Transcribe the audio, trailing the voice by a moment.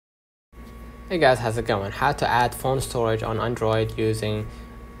Hey guys, how's it going? How to add phone storage on Android using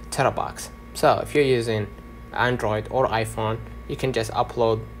Terabox. So if you're using Android or iPhone, you can just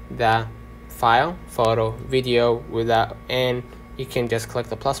upload the file, photo, video and you can just click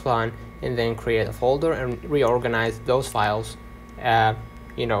the plus button and then create a folder and reorganize those files in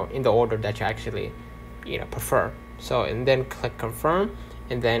the order that you actually prefer. So and then click confirm,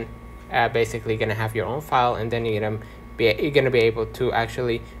 and then basically gonna have your own file, and then you're gonna be able to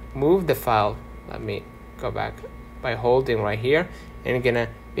actually move the file. Let me go back by holding right here, and you're gonna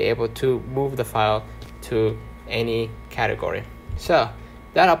be able to move the file to any category. So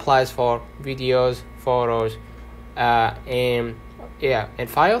that applies for videos, photos, and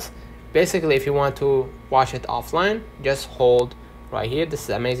files. Basically, if you want to watch it offline, just hold right here. This is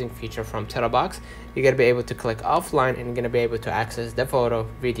an amazing feature from Terabox. You're gonna be able to click offline, and you're gonna be able to access the photo,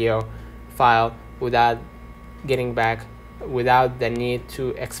 video, file without the need to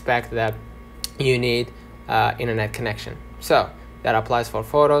expect that you need internet connection. So that applies for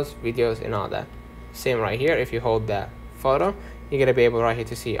photos, videos, and all that. Same right here. If you hold the photo, you're gonna be able right here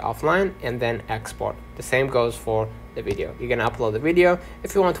to see offline and then export. The same goes for the video. You're gonna upload the video.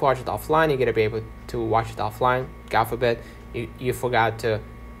 If you want to watch it offline, you're gonna be able to watch it offline. God forbid you forgot to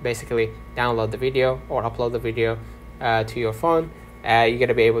basically download the video or upload the video to your phone. You're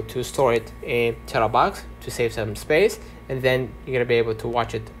gonna be able to store it in Terabox to save some space, and then you're gonna be able to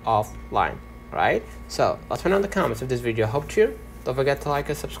watch it offline. Right? So let me know in the comments if this video helped you. Don't forget to like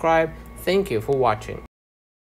and subscribe. Thank you for watching.